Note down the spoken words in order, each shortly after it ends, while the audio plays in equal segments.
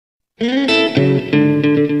We have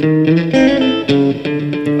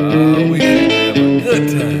a good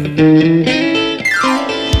time.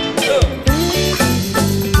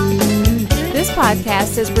 This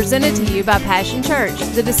podcast is presented to you by Passion Church,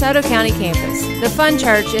 the DeSoto County campus, the fun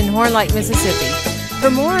church in Horn Lake, Mississippi. For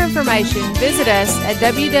more information, visit us at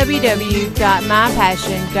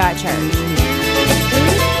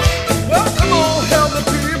www.mypassion.church. Well, come on, help the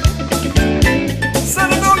people.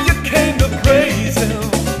 Said I know you came to praise him.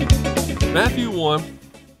 Matthew 1,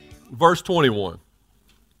 verse 21.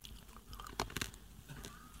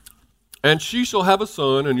 And she shall have a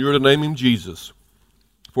son, and you're to name him Jesus,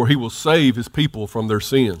 for he will save his people from their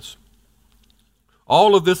sins.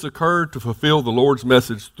 All of this occurred to fulfill the Lord's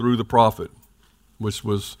message through the prophet, which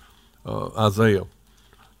was Isaiah,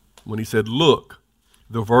 when he said, "Look,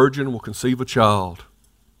 the virgin will conceive a child."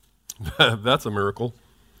 That's a miracle.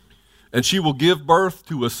 "And she will give birth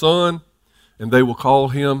to a son, and they will call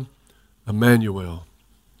him Emmanuel,"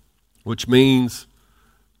 which means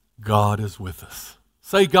God is with us.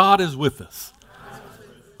 Say, God is with us.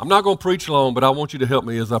 I'm not going to preach long, but I want you to help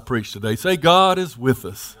me as I preach today. Say, God is with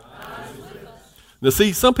us. Now,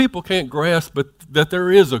 see, some people can't grasp that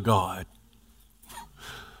there is a God.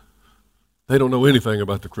 They don't know anything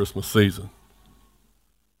about the Christmas season.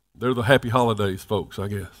 They're the happy holidays folks, I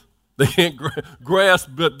guess. They can't grasp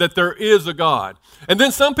that there is a God. And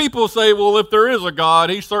then some people say, well, if there is a God,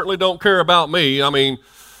 he certainly don't care about me. I mean,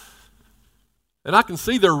 and I can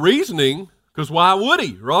see their reasoning, because why would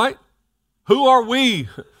he, right? Who are we?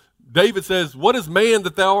 David says, what is man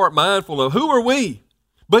that thou art mindful of? Who are we?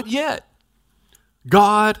 But yet,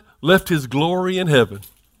 God left his glory in heaven.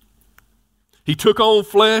 He took on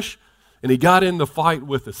flesh, and he got in the fight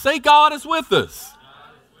with us. Say, God is with us.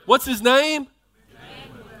 What's his name?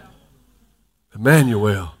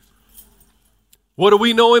 Emmanuel. What do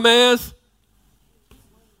we know him as?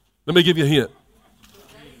 Let me give you a hint.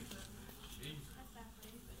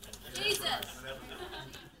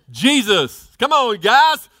 Jesus. Come on,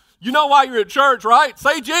 guys. You know why you're at church, right?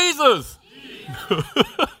 Say Jesus.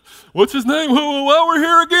 What's his name? Well, we're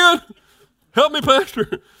here again. Help me,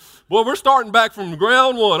 Pastor. Well, we're starting back from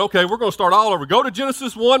ground one. Okay, we're going to start all over. Go to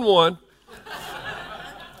Genesis 1:1.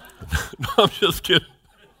 No, I'm just kidding.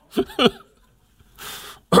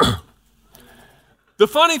 The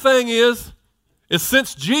funny thing is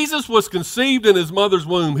since Jesus was conceived in his mother's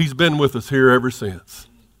womb, he's been with us here ever since.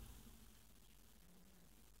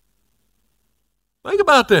 Think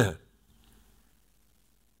about that.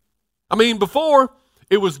 I mean, before,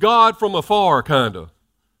 it was God from afar, kind of.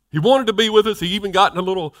 He wanted to be with us. He even got in a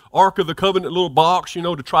little Ark of the Covenant little box,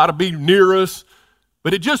 to try to be near us.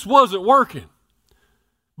 But it just wasn't working.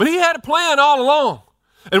 But he had a plan all along.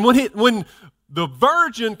 And when the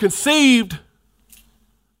virgin conceived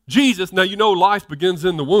Jesus, now life begins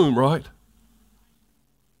in the womb, right?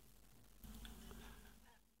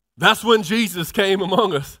 That's when Jesus came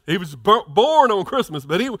among us. He was born on Christmas,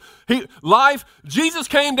 but Jesus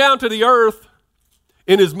came down to the earth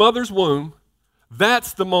in his mother's womb.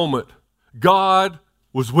 That's the moment God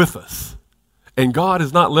was with us. And God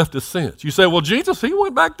has not left us since. You say, well, Jesus, he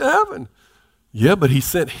went back to heaven. Yeah, but he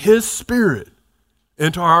sent his Spirit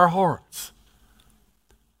into our hearts.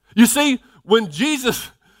 You see, when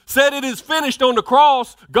Jesus said it is finished on the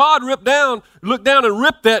cross, God looked down and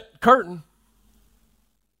ripped that curtain,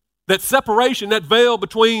 that separation, that veil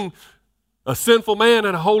between a sinful man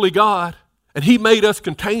and a holy God, and he made us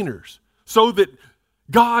containers so that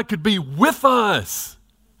God could be with us.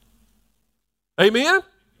 Amen?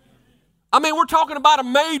 I mean, we're talking about a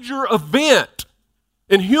major event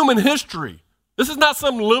in human history. This is not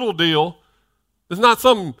some little deal. It's not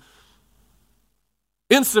some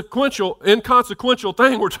inconsequential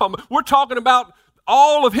thing we're talking about. We're talking about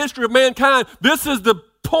all of history of mankind. This is the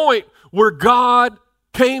point where God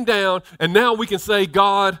came down, and now we can say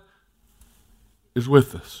God is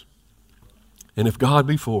with us. And if God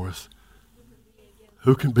be for us,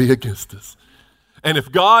 who can be against us? And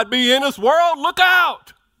if God be in us, world, look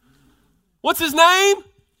out. What's his name?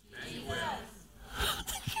 Jesus.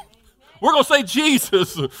 We're going to say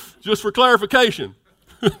Jesus, just for clarification.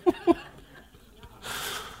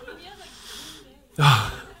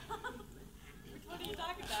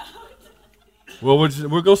 Well,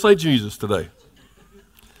 we're going to say Jesus today.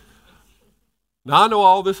 Now, I know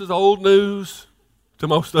all this is old news to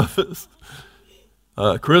most of us.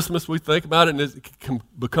 Christmas, we think about it, and it can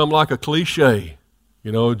become like a cliche.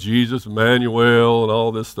 Jesus, Emmanuel, and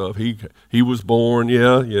all this stuff. He was born,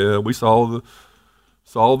 yeah. We saw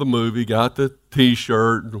the movie, got the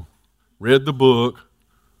T-shirt, read the book.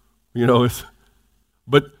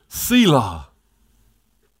 But Selah.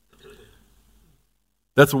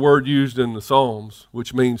 That's a word used in the Psalms,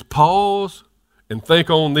 which means pause and think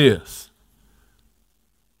on this.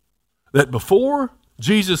 That before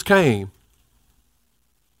Jesus came,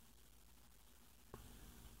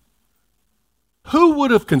 who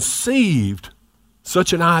would have conceived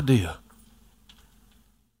such an idea?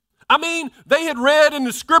 I mean, they had read in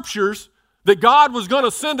the scriptures that God was going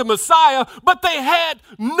to send a Messiah, but they had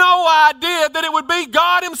no idea that it would be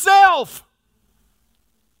God himself.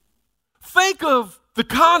 Think of the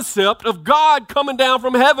concept of God coming down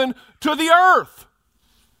from heaven to the earth.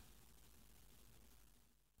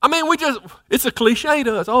 I mean, it's a cliche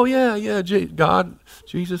to us. Oh, yeah, God,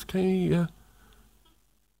 Jesus came, yeah.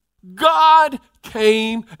 God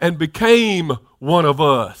came and became one of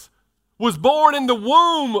us, was born in the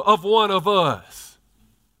womb of one of us.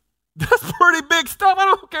 That's pretty big stuff. I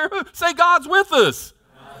don't care who. Say God's with us.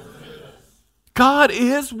 God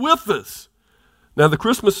is with us. Now, the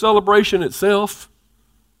Christmas celebration itself,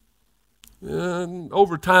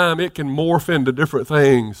 over time, it can morph into different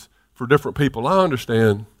things for different people. I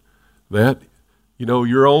understand that. You know,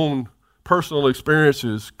 your own personal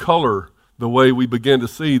experiences color the way we begin to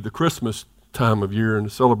see the Christmas time of year and the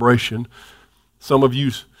celebration. Some of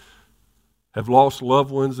you have lost loved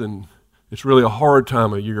ones, and it's really a hard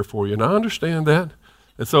time of year for you, and I understand that.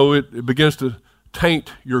 And so it begins to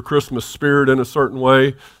taint your Christmas spirit in a certain way.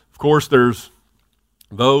 Of course, there's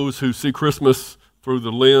those who see Christmas through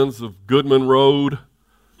the lens of Goodman Road.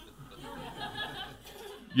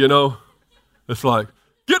 You know, it's like,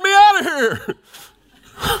 get me out of here.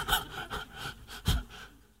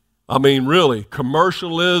 I mean, really,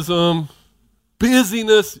 commercialism,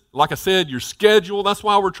 busyness, like I said, your schedule. That's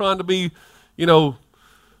why we're trying to be,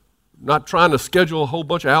 not trying to schedule a whole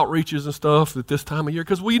bunch of outreaches and stuff at this time of year,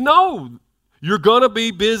 because we know you're going to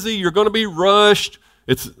be busy, you're going to be rushed.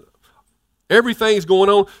 Everything's going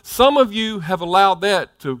on. Some of you have allowed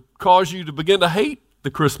that to cause you to begin to hate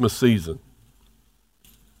the Christmas season.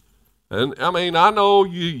 And I mean, I know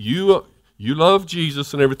you love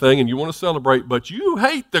Jesus and everything, and you want to celebrate, but you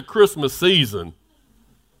hate the Christmas season.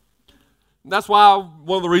 And that's why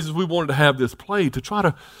one of the reasons we wanted to have this play, to try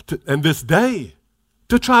to and this day,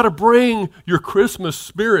 to try to bring your Christmas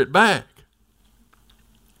spirit back.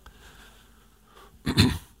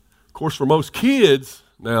 Of course, for most kids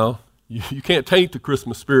now, you can't taint the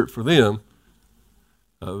Christmas spirit for them.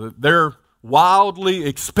 They're wildly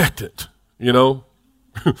expectant, when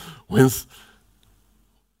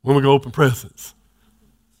we go open presents.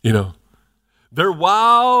 They're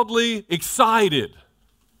wildly excited,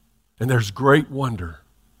 and there's great wonder,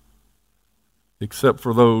 except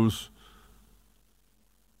for those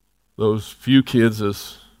few kids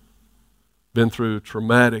that's been through a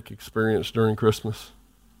traumatic experience during Christmas,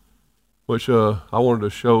 which I wanted to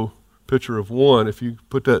show a picture of one. If you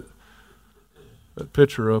put that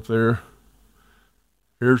picture up there,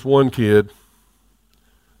 here's one kid.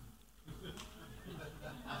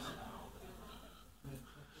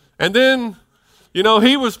 And then,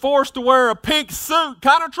 he was forced to wear a pink suit,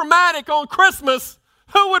 kind of traumatic on Christmas.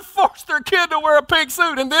 Who would force their kid to wear a pink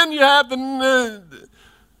suit? And then you have the...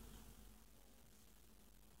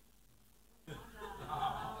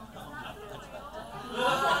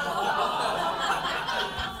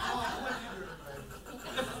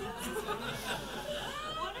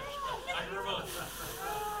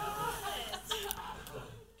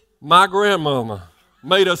 My grandmama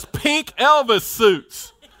made us pink Elvis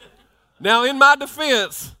suits. Now, in my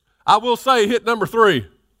defense, I will say hit number 3.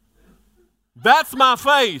 That's my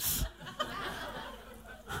face.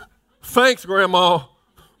 Thanks, Grandma.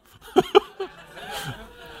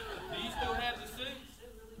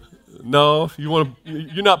 No,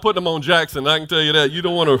 you're not putting them on Jackson, I can tell you that. You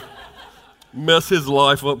don't want to mess his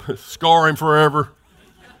life up, scar him forever.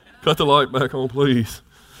 Cut the light back on, please.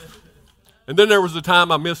 And then there was a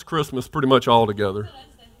time I missed Christmas pretty much altogether.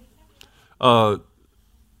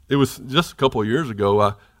 It was just a couple of years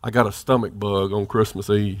ago, I got a stomach bug on Christmas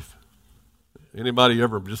Eve. Anybody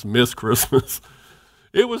ever just miss Christmas?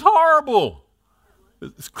 It was horrible.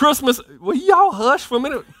 It's Christmas. Will y'all hush for a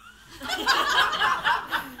minute?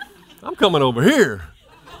 I'm coming over here.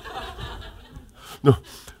 No,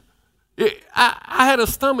 I had a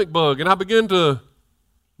stomach bug, and I began to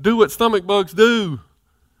do what stomach bugs do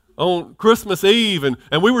on Christmas Eve, and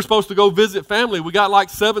we were supposed to go visit family. We got like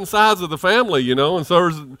 7 sides of the family, and so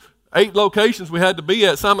there's 8 locations we had to be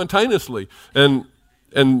at simultaneously, and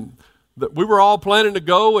we were all planning to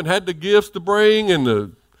go and had the gifts to bring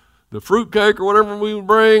and the fruit cake or whatever we would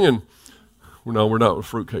bring, and no, we're not a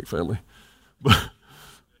fruit cake family, but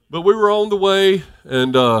we were on the way,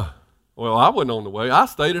 and I wasn't on the way. I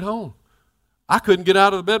stayed at home. I couldn't get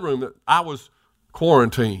out of the bedroom. I was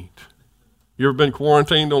quarantined. You ever been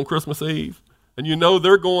quarantined on Christmas Eve? And you know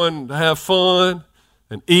they're going to have fun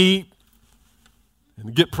and eat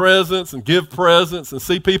and get presents and give presents and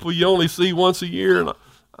see people you only see once a year. And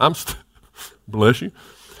bless you.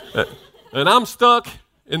 And I'm stuck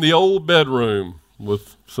in the old bedroom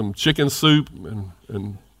with some chicken soup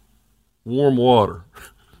and warm water.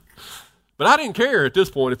 But I didn't care at this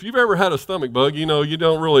point. If you've ever had a stomach bug, you know you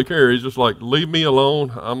don't really care. It's just like, leave me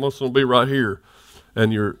alone. I'm just going to be right here.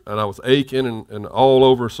 And I was aching and all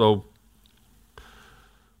over. So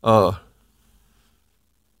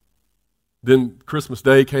then Christmas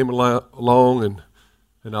Day came along,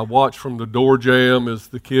 and I watched from the door jamb as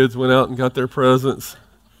the kids went out and got their presents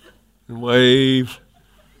and waved.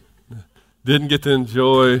 Didn't get to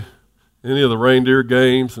enjoy any of the reindeer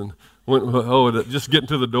games, and just getting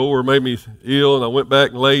to the door made me ill, and I went back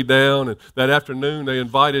and laid down. And that afternoon they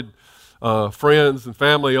invited friends and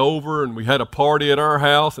family over, and we had a party at our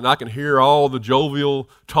house, and I can hear all the jovial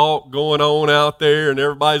talk going on out there, and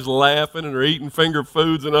everybody's laughing, and they're eating finger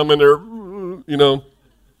foods, and I'm in there, you know.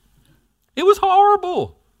 It was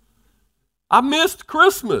horrible. I missed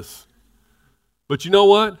Christmas. But you know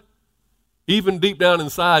what? Even deep down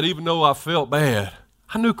inside, even though I felt bad,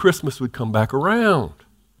 I knew Christmas would come back around.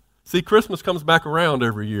 See, Christmas comes back around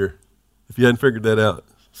every year. If you hadn't figured that out,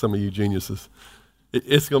 some of you geniuses.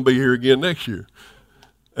 It's going to be here again next year.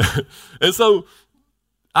 And so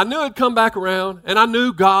I knew it'd come back around, and I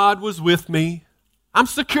knew God was with me. I'm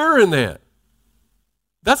secure in that.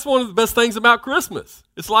 That's one of the best things about Christmas.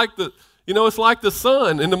 It's like it's like the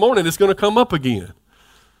sun in the morning. It's going to come up again.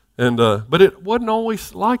 And but it wasn't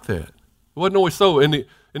always like that. It wasn't always so. In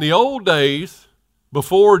the old days,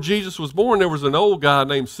 before Jesus was born, there was an old guy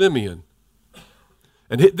named Simeon.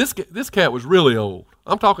 And this cat was really old.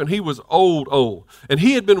 I'm talking he was old. And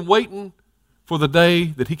he had been waiting for the day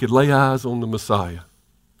that he could lay eyes on the Messiah.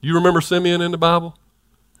 You remember Simeon in the Bible?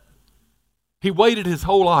 He waited his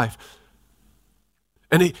whole life.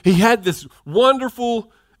 And he had this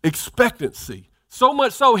wonderful expectancy. So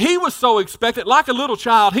much so, he was so expectant, like a little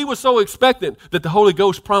child, he was so expectant that the Holy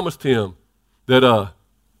Ghost promised him that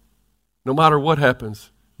no matter what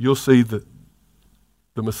happens, you'll see the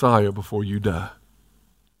Messiah before you die.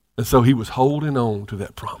 And so he was holding on to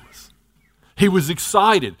that promise. He was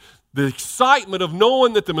excited. The excitement of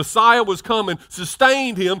knowing that the Messiah was coming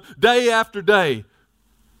sustained him day after day.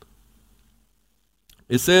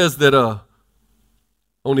 It says that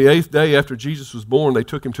on the 8th day after Jesus was born, they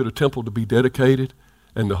took him to the temple to be dedicated,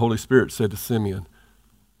 and the Holy Spirit said to Simeon,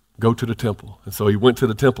 go to the temple. And so he went to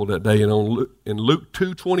the temple that day, and in Luke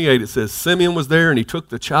 2:28 it says, Simeon was there, and he took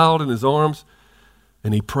the child in his arms,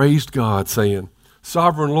 and he praised God, saying,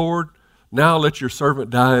 Sovereign Lord, now let your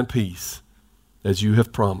servant die in peace, as you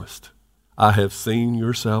have promised. I have seen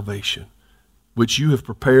your salvation, which you have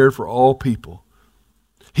prepared for all people.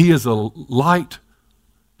 He is a light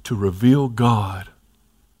to reveal God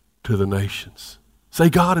to the nations.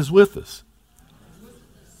 Say, God is with us.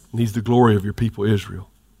 And he's the glory of your people,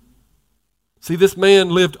 Israel. See, this man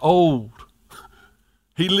lived old.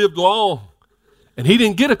 He lived long. And he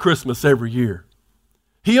didn't get a Christmas every year.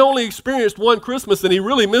 He only experienced one Christmas, and he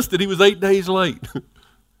really missed it. He was 8 days late.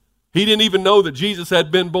 He didn't even know that Jesus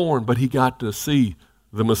had been born, but he got to see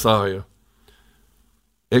the Messiah.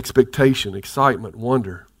 Expectation, excitement,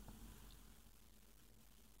 wonder.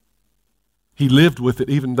 He lived with it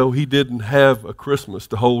even though he didn't have a Christmas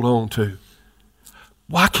to hold on to.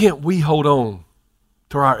 Why can't we hold on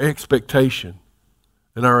to our expectation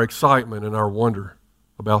and our excitement and our wonder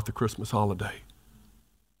about the Christmas holiday?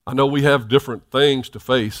 I know we have different things to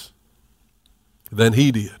face than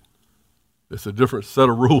he did. It's a different set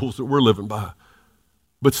of rules that we're living by.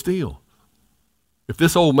 But still, if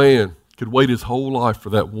this old man could wait his whole life for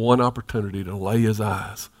that one opportunity to lay his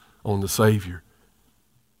eyes on the Savior,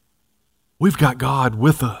 we've got God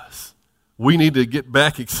with us. We need to get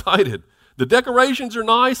back excited. The decorations are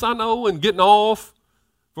nice, I know, and getting off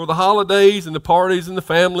for the holidays and the parties and the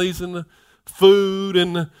families and the food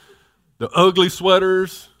and the ugly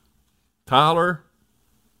sweaters. Tyler,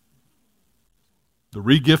 the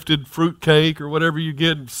regifted fruit cake or whatever you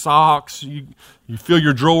get, socks, you fill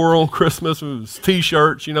your drawer on Christmas with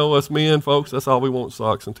T-shirts, you know, us men, folks, that's all we want,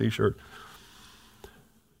 socks and T-shirts.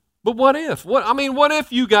 But what if? What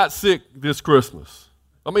if you got sick this Christmas?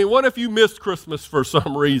 What if you missed Christmas for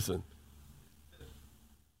some reason?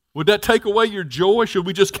 Would that take away your joy? Should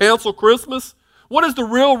we just cancel Christmas? What is the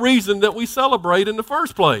real reason that we celebrate in the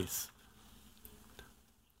first place?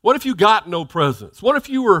 What if you got no presents? What if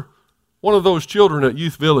you were one of those children at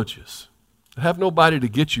youth villages that have nobody to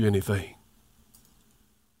get you anything?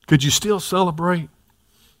 Could you still celebrate?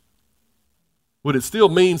 Would it still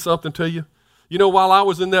mean something to you? You know, while I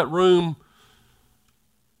was in that room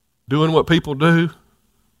doing what people do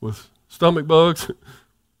with stomach bugs,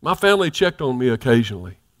 my family checked on me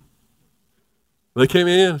occasionally. They came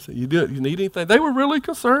in and said, you need anything? They were really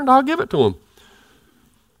concerned. I'll give it to them.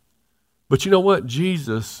 But you know what?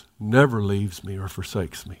 Jesus never leaves me or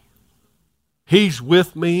forsakes me. He's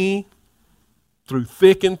with me through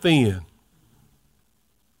thick and thin.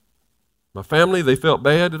 My family, they felt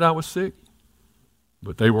bad that I was sick,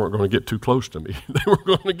 but they weren't going to get too close to me. They were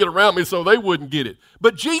going to get around me so they wouldn't get it.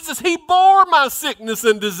 But Jesus, he bore my sickness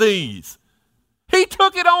and disease. He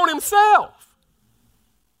took it on himself.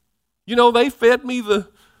 You know, they fed me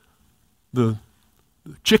the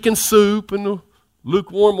chicken soup and the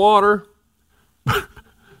lukewarm water.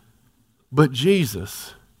 But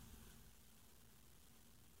Jesus,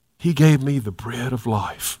 he gave me the bread of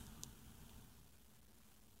life.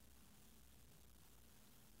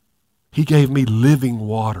 He gave me living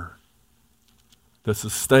water that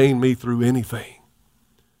sustained me through anything.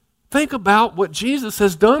 Think about what Jesus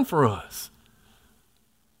has done for us.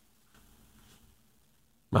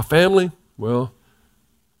 My family, well,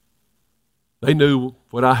 they knew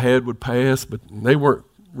what I had would pass, but they weren't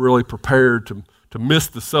really prepared to miss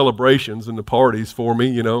the celebrations and the parties for me,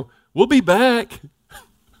 you know. We'll be back.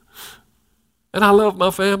 And I love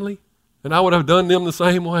my family, and I would have done them the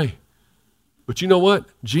same way. But you know what?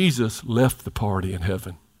 Jesus left the party in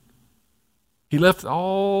heaven. He left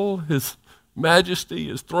all his majesty,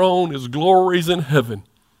 his throne, his glories in heaven,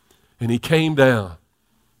 and he came down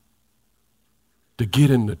to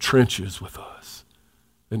get in the trenches with us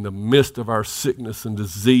in the midst of our sickness and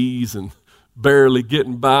disease and barely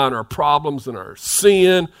getting by on our problems and our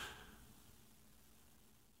sin.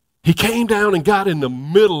 He came down and got in the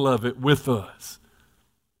middle of it with us.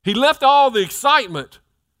 He left all the excitement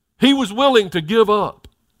he was willing to give up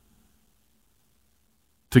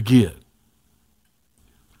to get.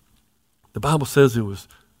 The Bible says it was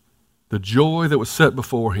the joy that was set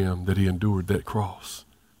before him that he endured that cross.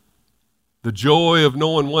 The joy of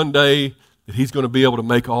knowing one day that he's going to be able to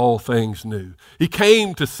make all things new. He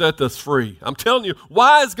came to set us free. I'm telling you,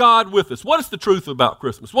 why is God with us? What is the truth about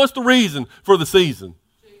Christmas? What's the reason for the season?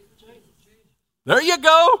 There you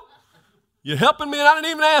go. You're helping me and I didn't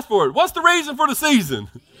even ask for it. What's the reason for the season?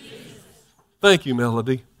 Jesus. Thank you,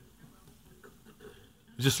 Melody.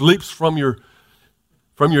 It just leaps from your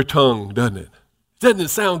tongue, doesn't it? Doesn't it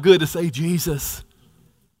sound good to say Jesus?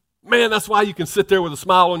 Man, that's why you can sit there with a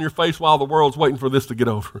smile on your face while the world's waiting for this to get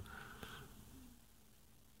over.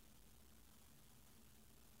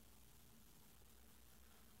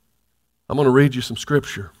 I'm going to read you some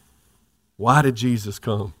scripture. Why did Jesus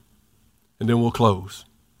come? And then we'll close.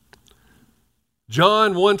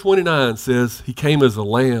 John 1:29 says he came as a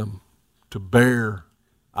lamb to bear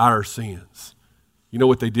our sins. You know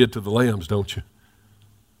what they did to the lambs, don't you?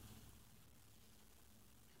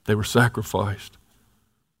 They were sacrificed.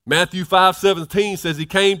 Matthew 5:17 says he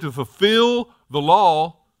came to fulfill the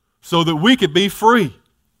law so that we could be free.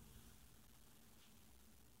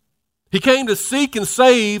 He came to seek and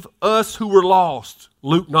save us who were lost.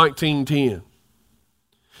 Luke 19:10.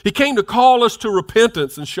 He came to call us to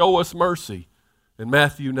repentance and show us mercy. In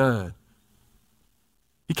Matthew 9.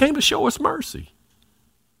 He came to show us mercy.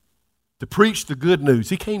 To preach the good news.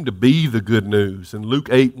 He came to be the good news in Luke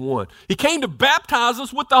 8:1. He came to baptize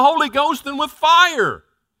us with the Holy Ghost and with fire.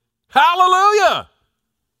 Hallelujah!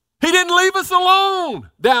 He didn't leave us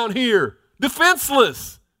alone down here,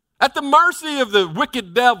 defenseless, at the mercy of the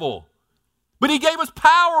wicked devil. But he gave us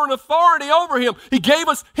power and authority over him. He gave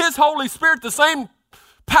us his Holy Spirit, the same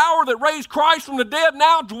power that raised Christ from the dead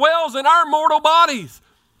now dwells in our mortal bodies.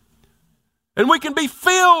 And we can be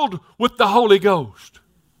filled with the Holy Ghost.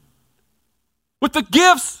 With the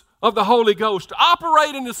gifts of the Holy Ghost. To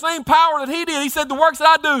operate in the same power that he did. He said, the works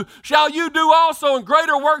that I do shall you do also, and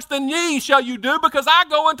greater works than ye shall you do, because I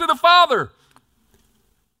go unto the Father.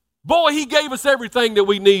 Boy, he gave us everything that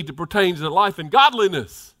we need to pertain to life and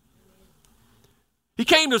godliness. He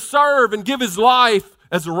came to serve and give his life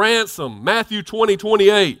as a ransom, Matthew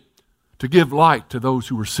 20:28, to give light to those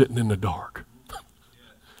who were sitting in the dark.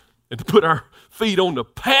 And to put our feet on the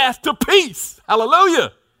path to peace.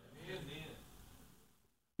 Hallelujah. Amen.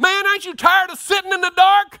 Man, aren't you tired of sitting in the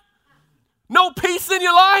dark? No peace in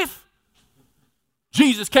your life?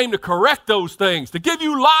 Jesus came to correct those things, to give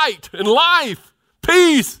you light and life,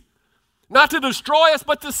 peace. Not to destroy us,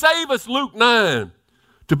 but to save us, Luke 9.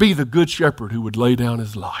 To be the good shepherd who would lay down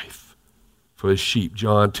his life for his sheep,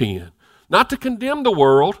 John 10. Not to condemn the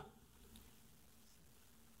world,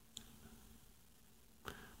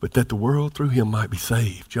 but that the world through him might be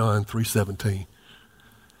saved, John 3:17.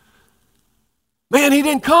 Man, he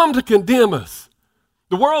didn't come to condemn us.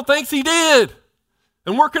 The world thinks he did,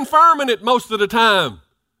 and we're confirming it most of the time.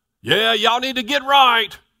 Yeah, y'all need to get right.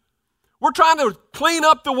 We're trying to clean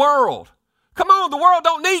up the world. Come on, the world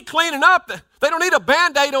don't need cleaning up. They don't need a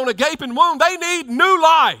Band-Aid on a gaping wound. They need new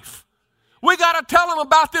life. We got to tell them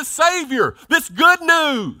about this Savior, this good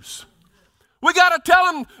news. We got to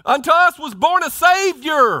tell them unto us was born a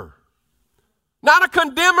Savior, not a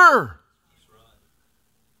condemner.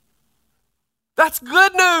 That's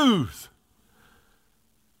good news.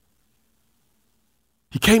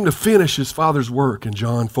 He came to finish his Father's work in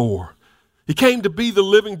John 4. He came to be the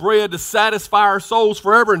living bread to satisfy our souls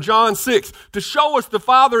forever in John 6, to show us the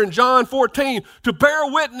Father in John 14, to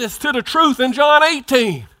bear witness to the truth in John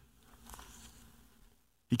 18.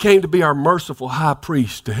 He came to be our merciful high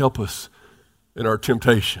priest to help us in our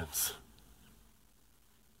temptations.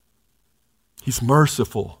 He's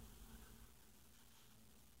merciful.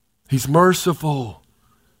 He's merciful.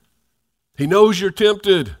 He knows you're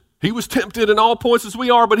tempted. He was tempted in all points as we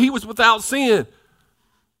are, but he was without sin.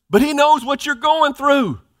 But he knows what you're going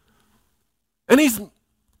through. And he's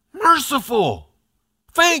merciful.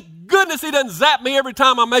 Thank goodness he doesn't zap me every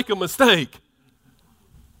time I make a mistake.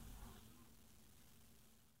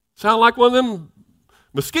 Sound like one of them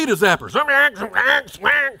mosquito zappers.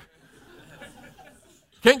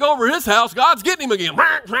 Can't go over his house. God's getting him again.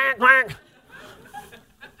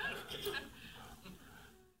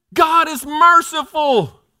 God is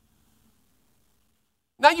merciful.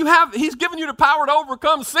 Now he's given you the power to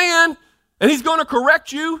overcome sin, and he's going to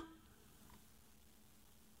correct you.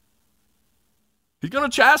 He's going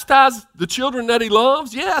to chastise the children that he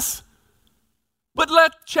loves, yes. But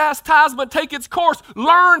let chastisement take its course.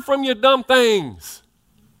 Learn from your dumb things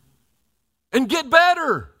and get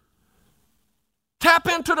better. Tap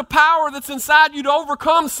into the power that's inside you to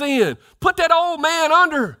overcome sin. Put that old man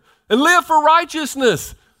under and live for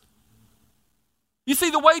righteousness. You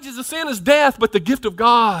see, the wages of sin is death, but the gift of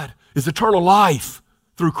God is eternal life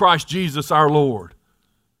through Christ Jesus our Lord.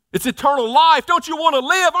 It's eternal life. Don't you want to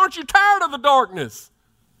live? Aren't you tired of the darkness?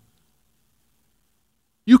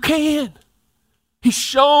 You can. He's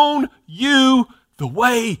shown you the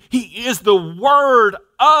way. He is the Word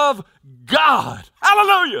of God.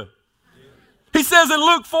 Hallelujah. He says in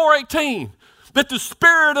Luke 4:18 that the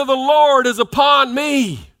Spirit of the Lord is upon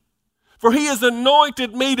me, for he has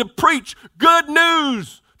anointed me to preach good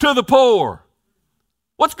news to the poor.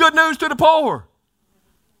 What's good news to the poor?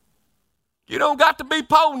 You don't got to be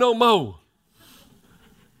poor no more.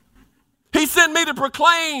 He sent me to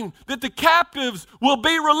proclaim that the captives will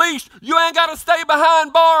be released. You ain't got to stay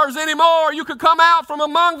behind bars anymore. You can come out from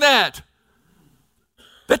among that.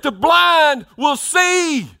 That the blind will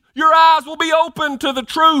see. Your eyes will be open to the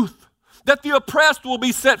truth. That the oppressed will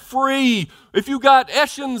be set free. If you got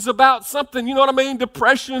issues about something, you know what I mean?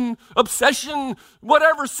 Depression, obsession,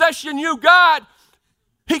 whatever session you got,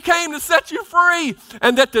 he came to set you free.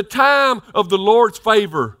 And that the time of the Lord's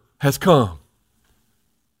favor has come.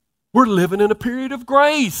 We're living in a period of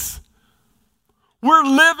grace. We're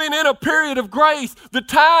living in a period of grace. The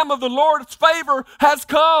time of the Lord's favor has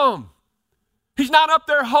come. He's not up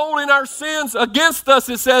there holding our sins against us,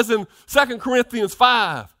 it says in 2 Corinthians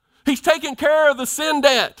 5. He's taking care of the sin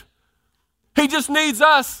debt. He just needs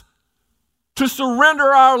us to surrender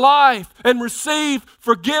our life and receive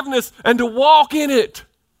forgiveness and to walk in it.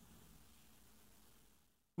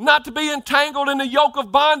 Not to be entangled in the yoke of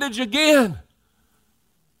bondage again.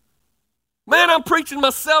 Man, I'm preaching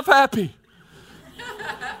myself happy.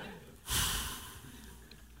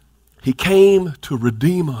 He came to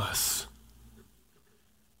redeem us,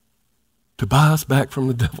 to buy us back from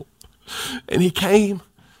the devil. And he came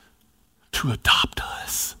to adopt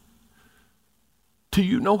us. Do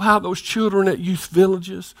you know how those children at youth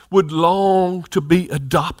villages would long to be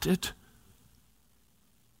adopted?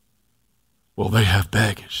 Well, they have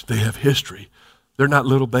baggage. They have history. They're not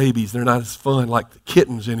little babies. They're not as fun like the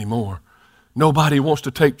kittens anymore. Nobody wants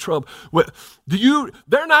to take trouble.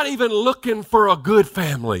 They're not even looking for a good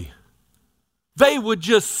family. They would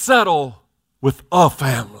just settle with a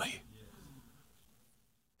family.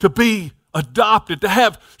 To be adopted, to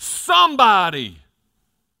have somebody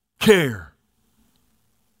care.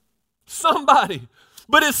 Somebody.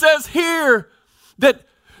 But it says here that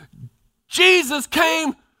Jesus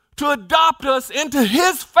came to adopt us into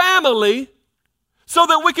his family so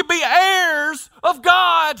that we could be heirs of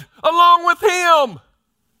God along with him.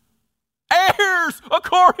 Heirs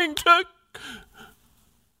according to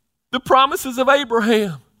the promises of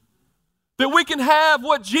Abraham. That we can have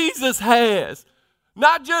what Jesus has.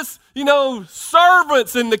 Not just,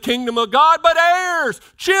 servants in the kingdom of God, but heirs,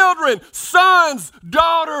 children, sons,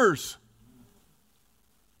 daughters.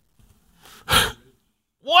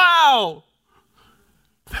 wow,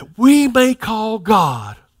 that we may call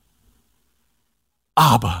God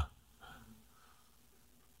Abba.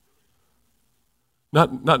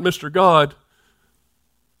 Not Mr. God,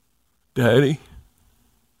 Daddy.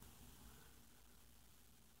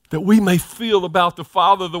 That we may feel about the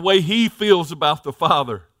Father the way He feels about the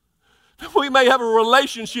Father. That we may have a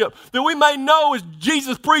relationship. That we may know, as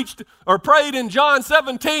Jesus preached or prayed in John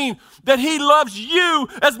 17, that He loves you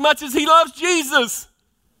as much as He loves Jesus.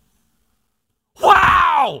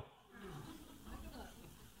 Wow!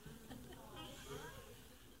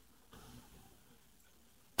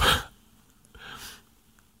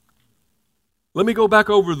 Let me go back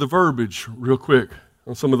over the verbiage real quick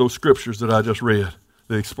on some of those scriptures that I just read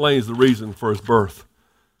that explains the reason for His birth.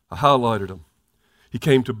 I highlighted them. He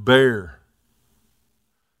came to bear,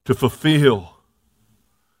 to fulfill,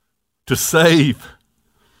 to save,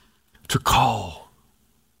 to call.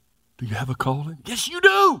 Do you have a calling? Yes, you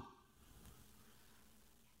do.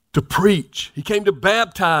 To preach. He came to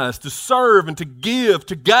baptize, to serve, and to give,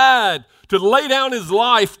 to guide, to lay down His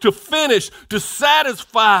life, to finish, to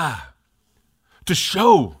satisfy, to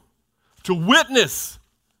show, to witness,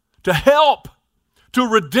 to help, to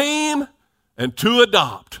redeem, and to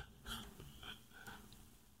adopt.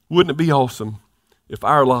 Wouldn't it be awesome if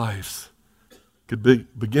our lives could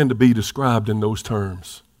begin to be described in those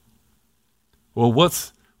terms? Well,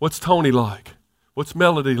 what's Tony like? What's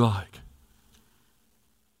Melody like?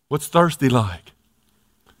 What's Thirsty like?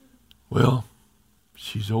 Well,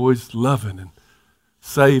 she's always loving and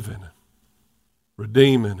saving, and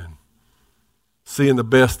redeeming, and seeing the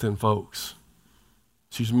best in folks.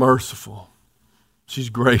 She's merciful. She's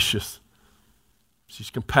gracious. She's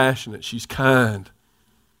compassionate. She's kind.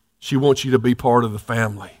 She wants you to be part of the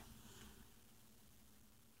family.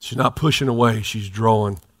 She's not pushing away. She's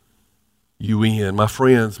drawing you in. My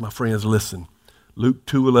friends, listen. Luke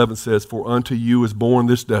 2:11 says, "For unto you is born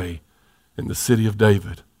this day in the city of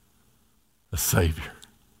David a Savior,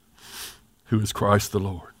 who is Christ the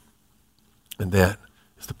Lord." And that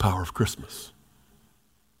is the power of Christmas.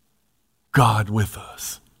 God with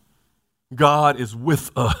us. God is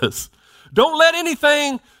with us. Don't let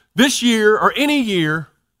anything this year or any year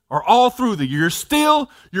or all through the year steal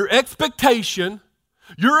your expectation,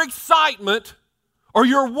 your excitement, or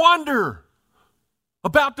your wonder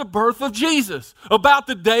about the birth of Jesus, about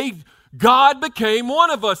the day God became one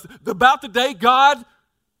of us, about the day God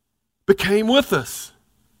became with us.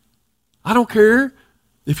 I don't care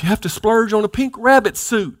if you have to splurge on a pink rabbit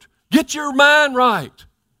suit. Get your mind right.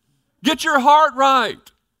 Get your heart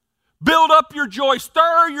right. Build up your joy.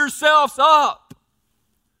 Stir yourselves up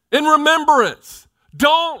in remembrance.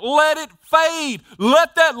 Don't let it fade.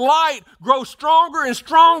 Let that light grow stronger and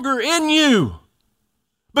stronger in you,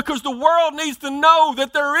 because the world needs to know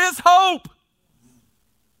that there is hope.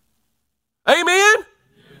 Amen?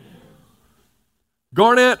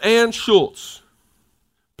 Garnett Ann Schultz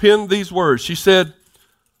penned these words. She said,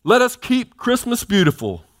 "Let us keep Christmas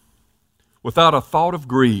beautiful without a thought of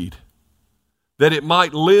greed, that it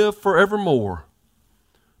might live forevermore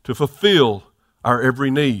to fulfill our every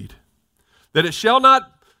need. That it shall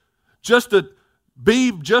not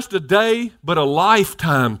be just a day, but a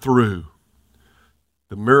lifetime through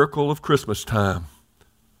the miracle of Christmas time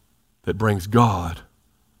that brings God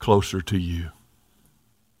closer to you."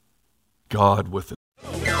 God with it.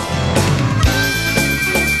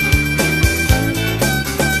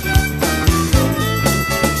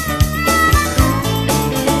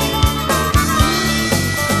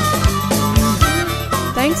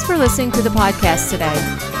 Thanks for listening to the podcast today.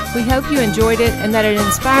 We hope you enjoyed it and that it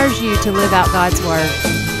inspires you to live out God's Word.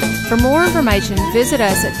 For more information, visit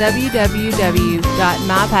us at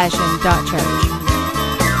www.mypassion.church.